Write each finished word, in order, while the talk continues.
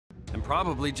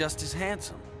Probably just as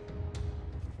handsome.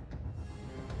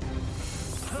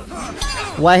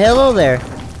 Why, hello there,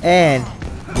 and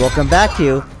welcome back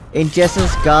to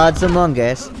Injustice Gods Among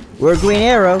Us. We're Green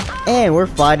Arrow, and we're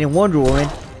fighting Wonder Woman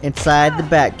inside the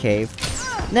Batcave.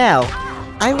 Now,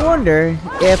 I wonder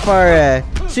if our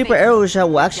super arrow shot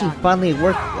will actually finally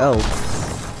work.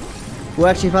 Will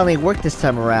actually finally work this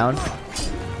time around.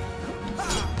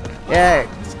 Yeah,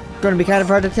 it's gonna be kind of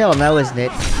hard to tell now, isn't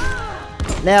it?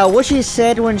 Now, what she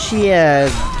said when she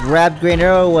grabbed Green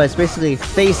Arrow was basically,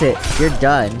 face it, you're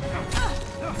done.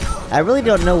 I really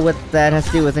don't know what that has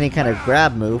to do with any kind of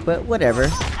grab move, but whatever.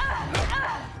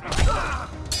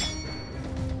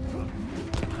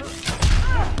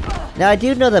 Now, I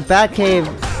do know the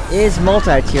Batcave is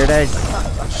multi-tiered. I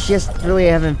just really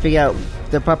haven't figured out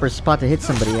the proper spot to hit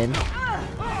somebody in.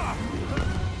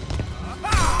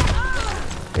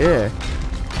 Yeah.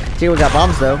 See, we got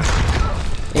bombs though.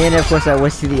 And of course I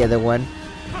was to the other one.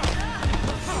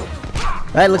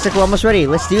 Alright, looks like we're almost ready.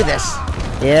 Let's do this.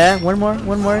 Yeah, one more.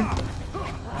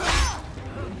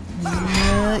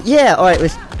 Yeah, alright,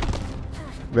 let's...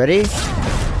 Ready?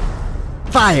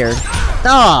 Fire!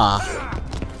 Ah!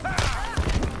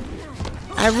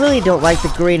 I really don't like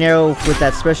the Green Arrow with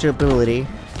that special ability.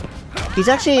 He's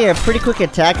actually a pretty quick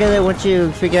attacker that once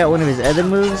you figure out one of his other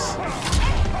moves.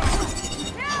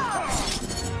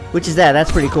 Which is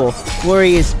that's pretty cool. Where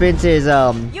he spins his,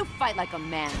 You fight like a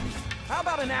man. How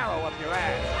about an arrow up your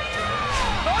ass?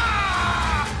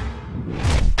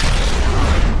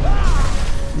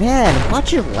 Man,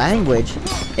 watch your language.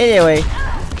 Anyway,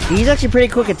 he's actually pretty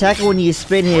quick attacker when you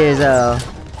spin his,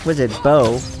 what is it,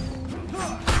 bow.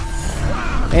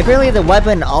 And apparently the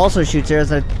weapon also shoots arrows,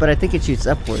 but I think it shoots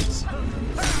upwards.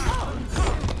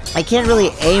 I can't really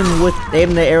aim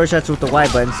the arrow shots with the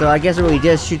Y button, so I guess it really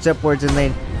just shoots upwards and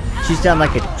then shoots down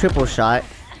like a triple shot.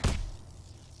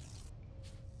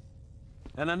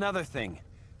 And another thing,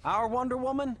 our Wonder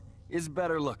Woman is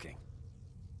better looking.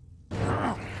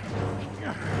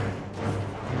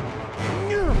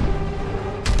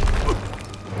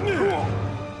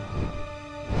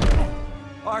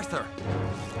 Arthur!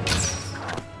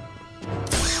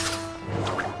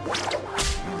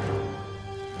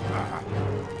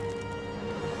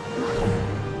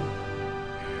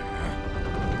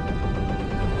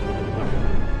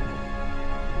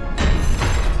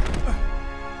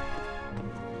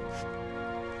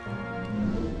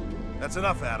 That's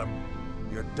enough, Adam.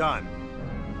 You're done.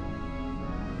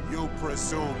 You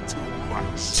presume too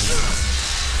much.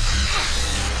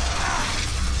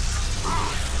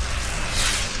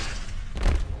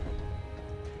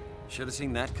 Should have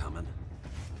seen that coming.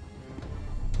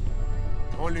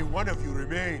 Only one of you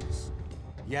remains.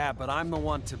 Yeah, but I'm the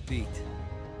one to beat.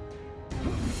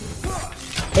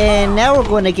 And now we're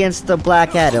going against the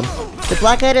Black Adam. The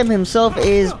Black Adam himself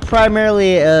is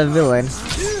primarily a villain.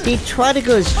 He tried to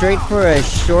go straight for a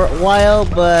short while,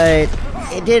 but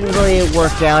it didn't really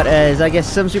work out, as I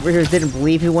guess some superheroes didn't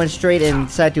believe he went straight and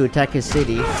decided to attack his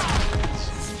city.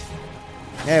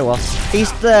 Yeah, well,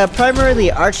 he's the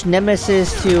primarily arch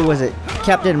nemesis to, was it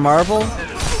Captain Marvel?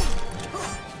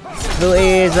 Who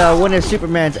is one of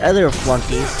Superman's other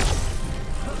flunkies.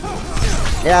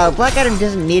 Yeah, Black Adam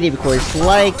doesn't need it because,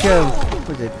 like,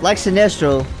 like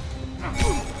Sinestro,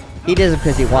 he does it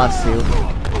because he wants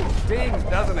to. Stings,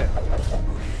 doesn't it?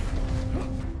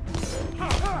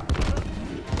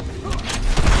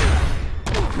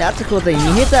 That's a cool thing.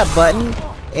 You hit that button,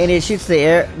 and it shoots the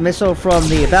air missile from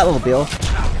the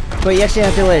Batmobile, but you actually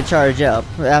have to let it charge up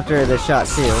after the shot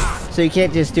too. So you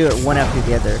can't just do it one after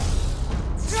the other.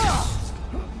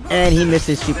 And he missed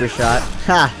his super shot.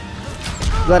 Ha!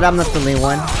 But I'm not the only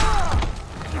one.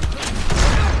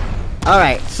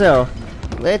 Alright, so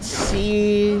let's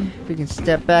see if we can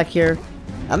step back here.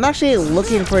 I'm actually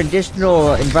looking for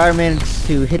additional environments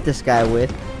to hit this guy with.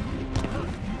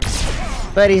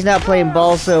 But he's not playing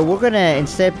ball, so we're gonna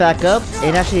instead back up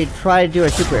and actually try to do a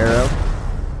super arrow.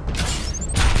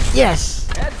 Yes!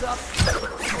 Heads up.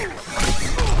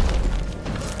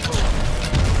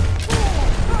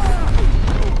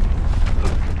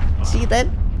 See, that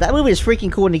move is freaking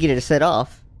cool when you get it to set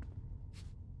off.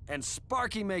 And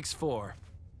Sparky makes 4.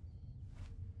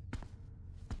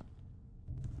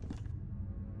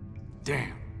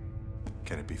 Damn.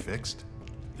 Can it be fixed?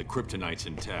 The kryptonite's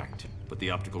intact, but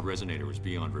the optical resonator is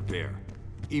beyond repair.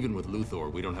 Even with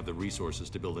Luthor, we don't have the resources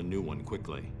to build a new one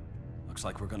quickly. Looks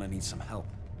like we're gonna need some help.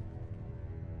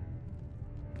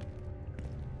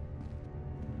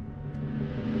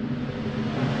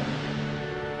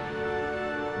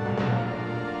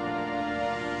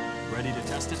 Ready to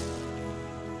test it?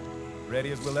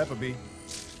 Ready as we'll ever be.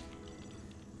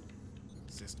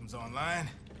 System Systems online.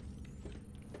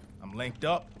 I'm linked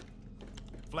up.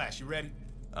 Flash, you ready?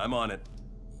 I'm on it.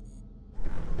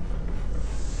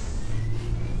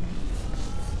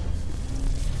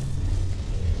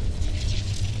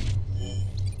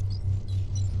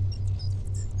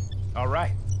 All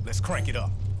right, let's crank it up.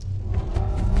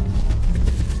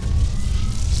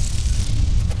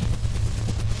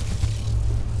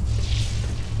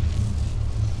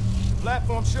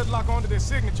 Platform should lock onto their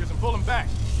signatures and pull them back.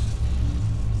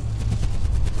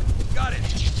 Got it.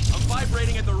 I'm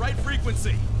vibrating at the right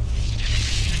frequency.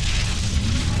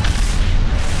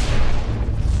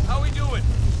 How we doing?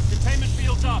 Containment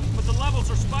field's up, but the levels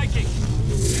are spiking.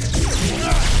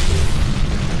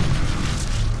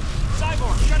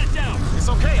 Cyborg, shut it down. It's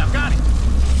okay, I've got it.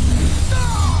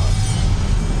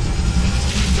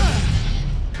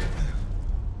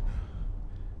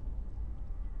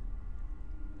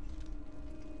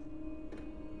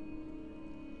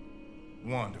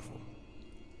 Wonderful.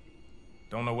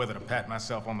 Don't know whether to pat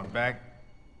myself on the back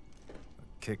or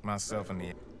kick myself in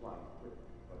the...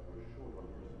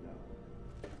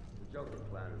 The Joker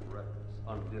plan is reckless,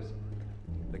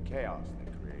 undisciplined. The chaos they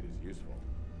create is useful.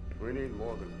 We need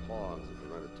more than pawns if we're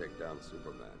going to take down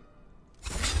Superman.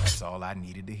 That's all I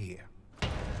needed to hear.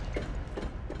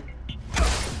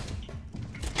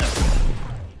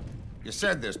 You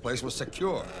said this place was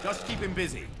secure. Just keep him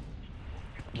busy.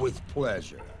 With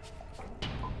pleasure.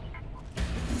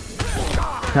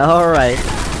 Alright.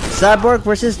 Cyborg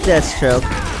versus Deathstroke.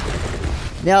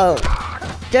 Now,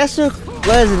 Deathstroke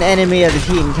was an enemy of the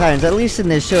Teen Titans, at least in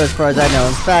this show as far as I know.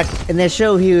 In fact, in this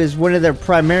show he was one of their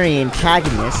primary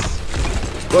antagonists,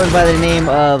 going by the name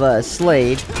of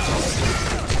Slade.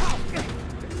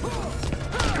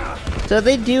 So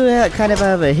they do kind of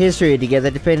have a history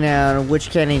together, depending on which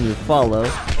canon you follow.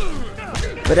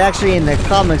 But actually in the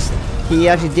comics, he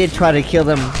actually did try to kill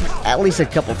them at least a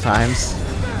couple times.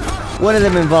 One of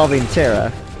them involving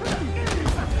Terra.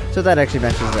 So that actually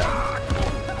matches up.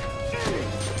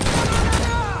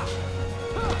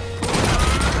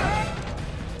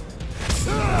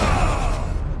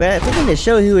 But I think in the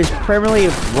show he was primarily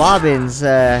Robin's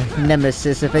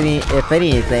nemesis, if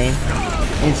anything,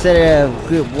 instead of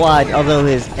group wide, although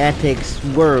his antics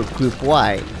were group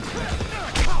wide.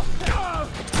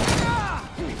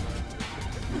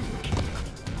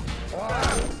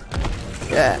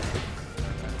 Yeah.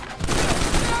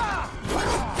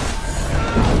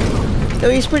 So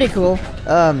he's pretty cool.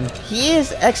 He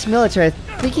is ex-military. I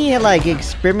think he had like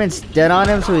experiments done on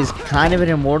him, so he's kind of an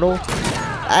immortal.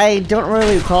 I don't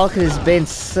really recall because it's been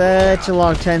such a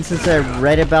long time since I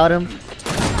read about him.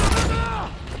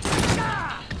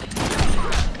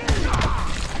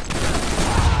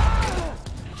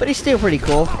 But he's still pretty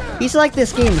cool. He's like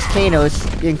this game's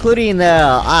Thanos, including the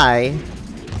eye,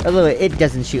 although it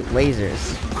doesn't shoot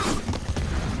lasers.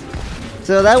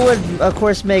 So that would, of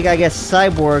course, make, I guess,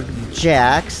 Cyborg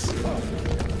Jax.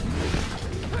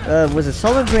 Was it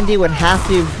Solid Grindy would have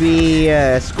to be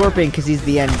Scorpion because he's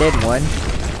the undead one.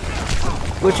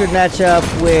 Which would match up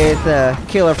with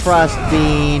Killer Frost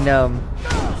being,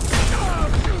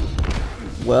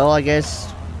 well, I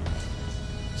guess,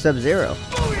 Sub-Zero.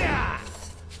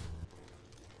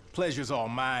 Pleasure's all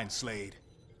mine, Slade.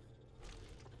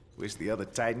 Wish the other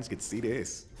Titans could see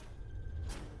this.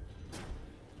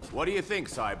 What do you think,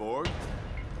 Cyborg?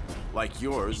 Like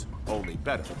yours, only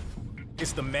better.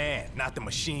 It's the man, not the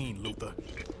machine, Luther.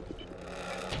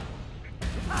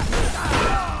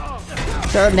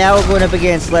 So now we're going up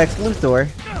against Lex Luthor.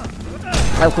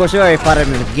 Of course, we already fought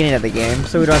him in the beginning of the game,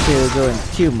 so we don't have to go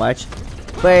into too much.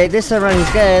 But this time around, he's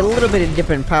got a little bit of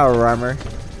different power armor.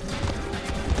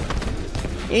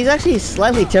 He's actually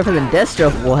slightly tougher than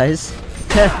Deathstroke was.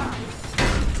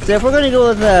 So if we're going to go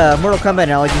with Mortal Kombat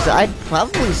analogies, I'd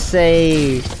probably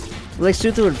say Lex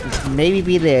Luthor would maybe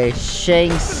be the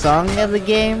Shang Tsung of the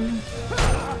game.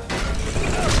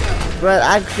 But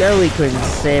I really couldn't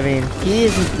say. I mean, he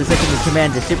isn't the second in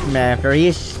command to Superman after he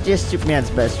is just Superman's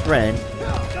best friend.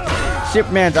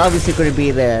 Superman's obviously going to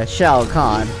be the Shao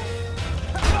Kahn.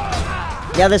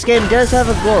 Yeah, this game does have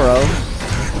a Goro,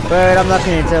 but I'm not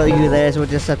going to tell you who that is, we'll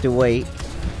just have to wait.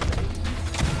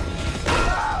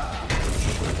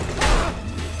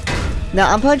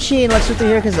 Now, I'm punching Lex Luthor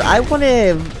here because I want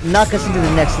to knock us into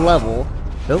the next level.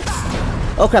 Oh.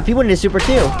 Oh crap, he went into Super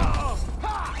 2.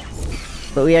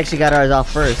 But we actually got ours off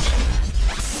first.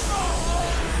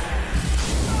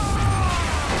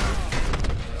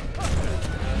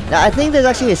 Now, I think there's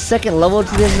actually a second level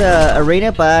to this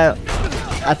arena, but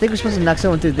I think we're supposed to knock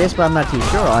someone through this, but I'm not too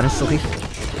sure, honestly.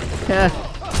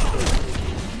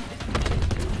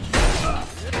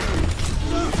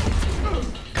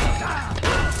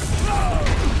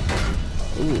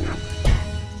 Ooh.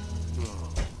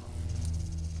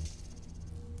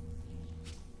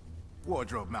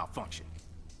 Wardrobe malfunction.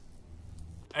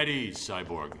 At ease,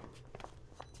 Cyborg.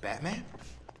 Batman?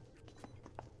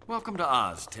 Welcome to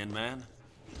Oz, Tin Man.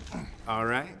 All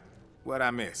right. What'd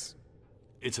I miss?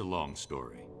 It's a long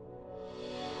story.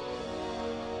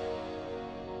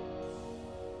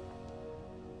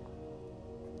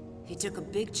 He took a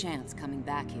big chance coming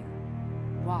back here.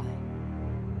 Why?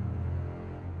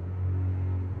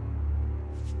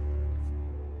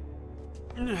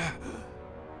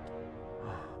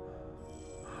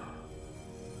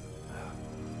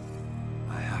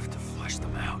 I have to flush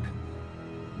them out.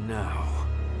 Now.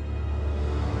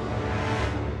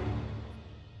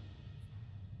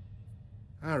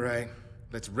 All right.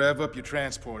 Let's rev up your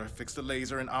transporter, fix the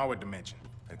laser in our dimension.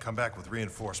 And come back with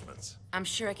reinforcements. I'm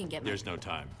sure I can get There's no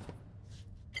time.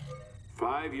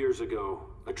 5 years ago,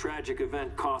 a tragic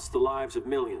event cost the lives of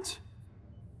millions.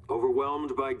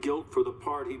 Overwhelmed by guilt for the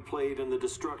part he played in the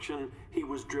destruction, he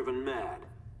was driven mad.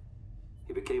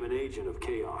 He became an agent of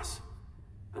chaos,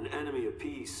 an enemy of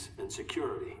peace and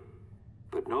security.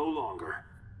 But no longer.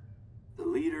 The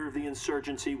leader of the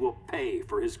insurgency will pay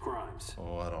for his crimes.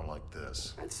 Oh, I don't like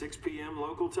this. At 6 p.m.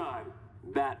 local time,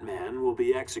 Batman will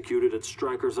be executed at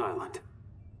Stryker's Island.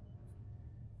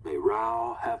 May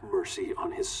Rao have mercy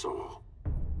on his soul.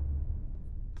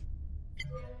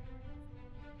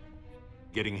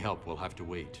 Getting help will have to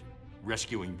wait.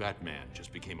 Rescuing Batman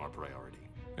just became our priority.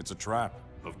 It's a trap.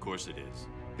 Of course it is.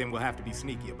 Then we'll have to be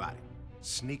sneaky about it.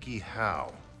 Sneaky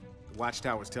how? The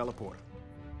Watchtower's teleporter.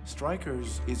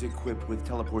 Stryker's is equipped with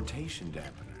teleportation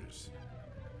dampeners.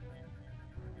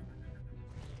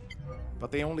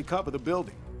 But they only cover the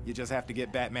building. You just have to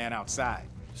get Batman outside.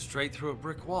 Straight through a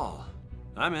brick wall.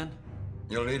 I'm in.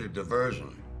 You'll need a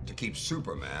diversion to keep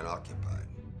Superman occupied.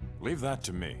 Leave that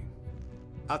to me.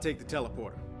 I'll take the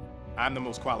teleporter. I'm the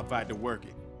most qualified to work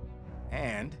it.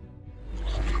 And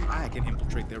I can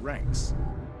infiltrate their ranks.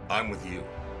 I'm with you.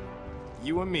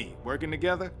 You and me, working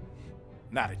together?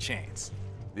 Not a chance.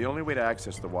 The only way to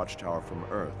access the Watchtower from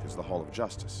Earth is the Hall of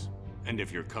Justice. And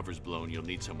if your cover's blown, you'll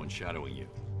need someone shadowing you.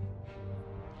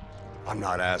 I'm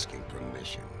not asking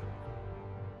permission.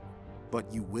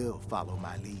 But you will follow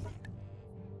my lead.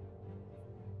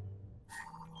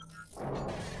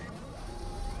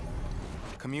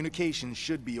 Communications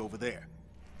should be over there.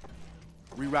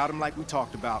 Reroute them like we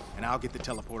talked about, and I'll get the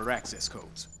teleporter access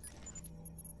codes.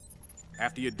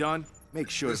 After you're done, make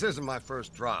sure... This isn't my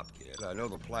first drop, kid. I know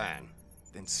the plan.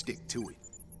 Then stick to it.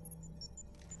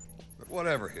 But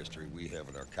whatever history we have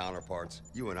with our counterparts,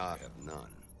 you and I have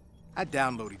none. I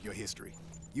downloaded your history.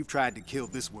 You've tried to kill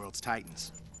this world's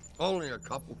titans. Only a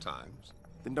couple times.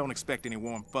 Then don't expect any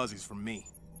warm fuzzies from me.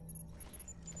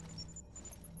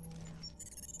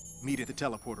 Meet at the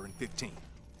teleporter in 15.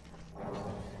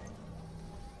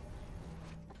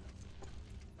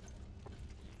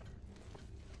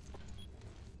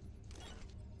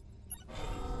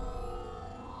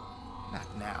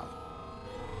 Not now.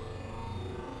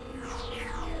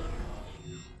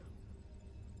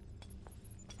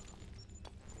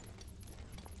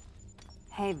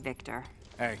 Hey, Victor.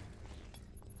 Hey.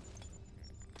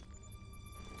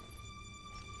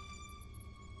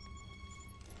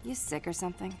 You sick or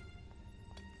something?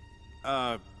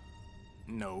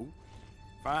 No.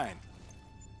 Fine.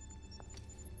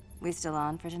 We still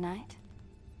on for tonight?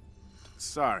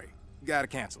 Sorry. Gotta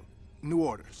cancel. New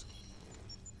orders.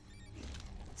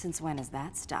 Since when has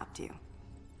that stopped you?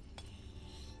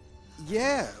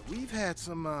 Yeah, we've had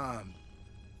some,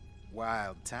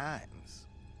 wild times.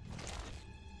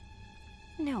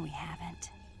 No, we haven't.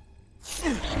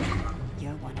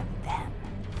 You're one of them.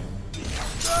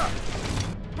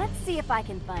 Let's see if I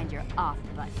can find your off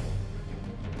button.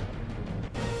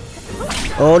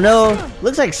 Oh no,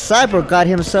 looks like Cyborg got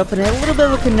himself in a little bit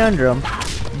of a conundrum.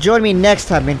 Join me next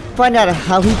time and find out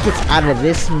how he gets out of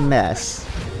this mess.